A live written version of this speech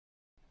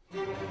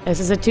This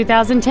is a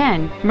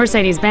 2010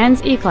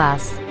 Mercedes-Benz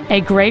E-Class,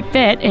 a great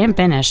fit and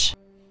finish.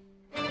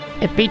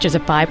 It features a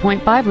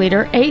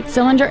 5.5-liter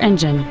 8-cylinder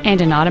engine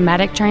and an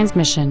automatic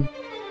transmission.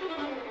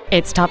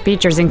 Its top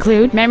features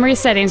include memory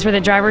settings for the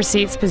driver's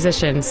seat's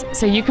positions,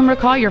 so you can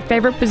recall your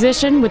favorite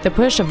position with the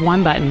push of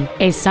one button,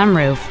 a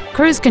sunroof,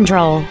 cruise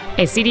control,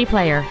 a CD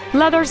player,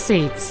 leather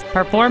seats,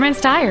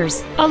 performance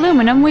tires,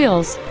 aluminum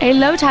wheels, a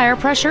low tire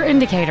pressure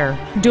indicator,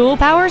 dual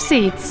power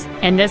seats,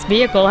 and this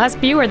vehicle has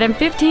fewer than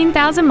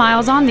 15,000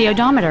 miles on the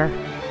odometer.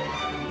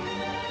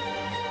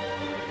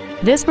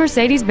 This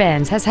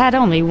Mercedes-Benz has had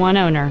only one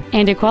owner,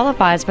 and it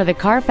qualifies for the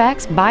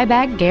Carfax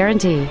buyback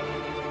guarantee.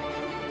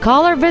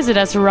 Call or visit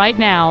us right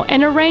now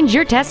and arrange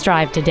your test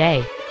drive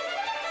today.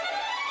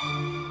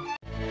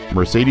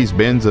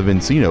 Mercedes-Benz of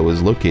Encino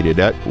is located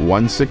at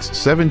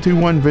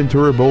 16721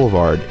 Ventura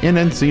Boulevard in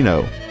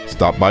Encino.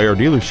 Stop by our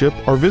dealership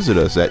or visit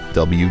us at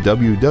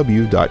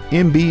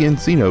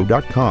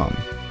www.mbencino.com.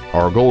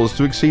 Our goal is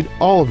to exceed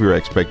all of your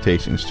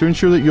expectations to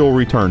ensure that you'll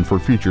return for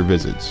future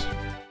visits.